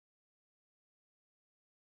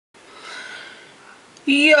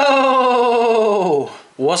Yo!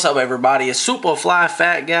 What's up, everybody? It's Super Fly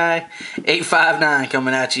Fat Guy 859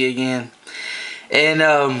 coming at you again. And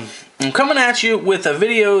I'm coming at you with a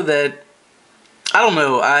video that, I don't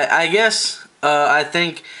know, I guess I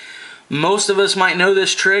think most of us might know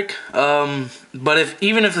this trick. But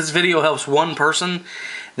even if this video helps one person,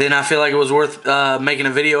 then I feel like it was worth making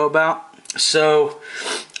a video about. So,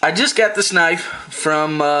 I just got this knife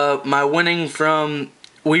from my winning from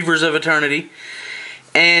Weavers of Eternity.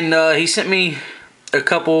 And he sent me a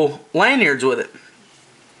couple lanyards with it.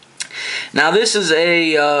 Now this is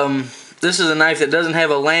a knife that doesn't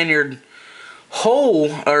have a lanyard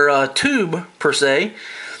hole or a tube per se,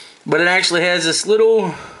 but it actually has this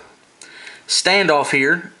little standoff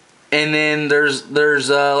here, and then there's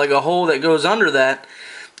like a hole that goes under that,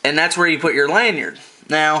 and that's where you put your lanyard.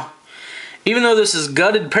 Now, even though this is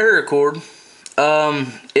gutted paracord,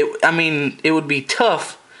 it would be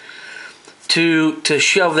tough to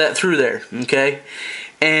shove that through there, okay?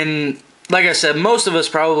 And like I said, most of us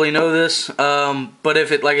probably know this, but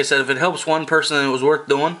if it helps one person, then it was worth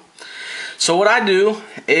doing. So what I do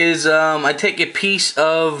is I take a piece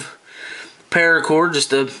of paracord,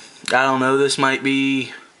 I don't know, this might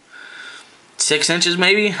be 6 inches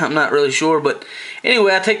maybe, I'm not really sure, but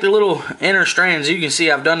anyway, I take the little inner strands. You can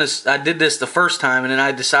see I've done this. I did this the first time, and then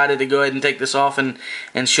I decided to go ahead and take this off and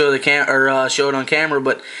show show it on camera.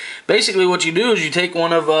 But basically, what you do is you take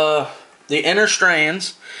one of the inner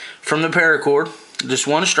strands from the paracord, just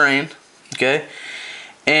one strand, okay,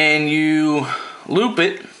 and you loop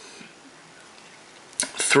it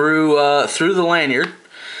through the lanyard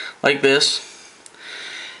like this.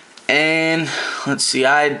 And let's see,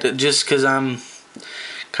 just because I'm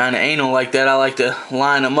kind of anal like that, I like to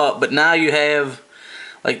line them up. But now you have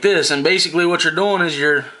like this, and basically what you're doing is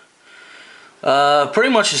you're pretty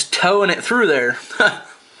much just towing it through there.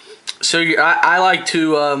 So I like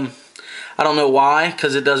to, I don't know why,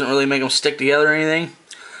 because it doesn't really make them stick together or anything,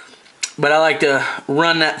 but I like to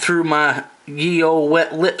run that through my ye old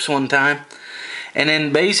wet lips one time. And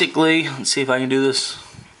then basically, let's see if I can do this.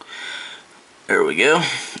 There we go.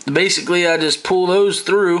 Basically, I just pull those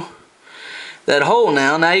through that hole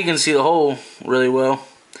now. Now you can see the hole really well.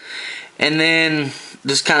 And then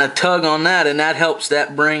just kind of tug on that, and that helps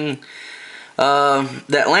that bring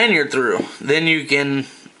that lanyard through. Then you can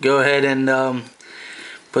go ahead and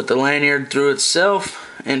put the lanyard through itself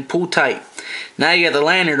and pull tight. Now you got the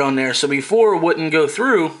lanyard on there. So before it wouldn't go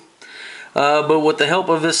through, but with the help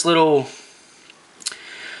of this little,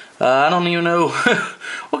 I don't even know,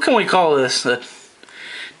 what can we call this? A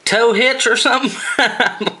tow hitch or something?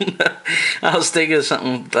 I don't know. I was thinking of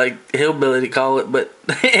something like hillbilly to call it, but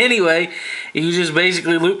anyway, you just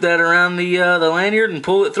basically loop that around the lanyard and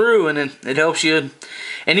pull it through, and it helps you.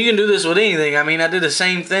 And you can do this with anything. I mean, I did the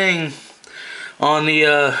same thing on the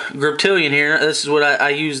Griptilian here. This is what I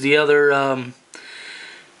used the other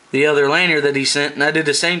lanyard that he sent, and I did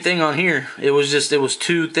the same thing on here. It was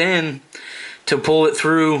too thin to pull it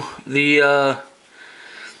through the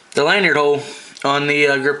lanyard hole on the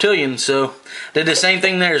Griptilian, so did the same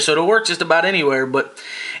thing there. So it'll work just about anywhere. But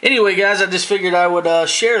anyway, guys, I just figured I would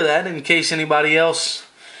share that in case anybody else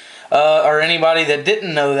or anybody that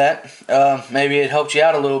didn't know that, maybe it helped you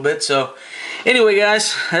out a little bit. So anyway,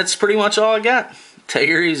 guys, that's pretty much all I got. Take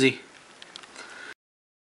her easy.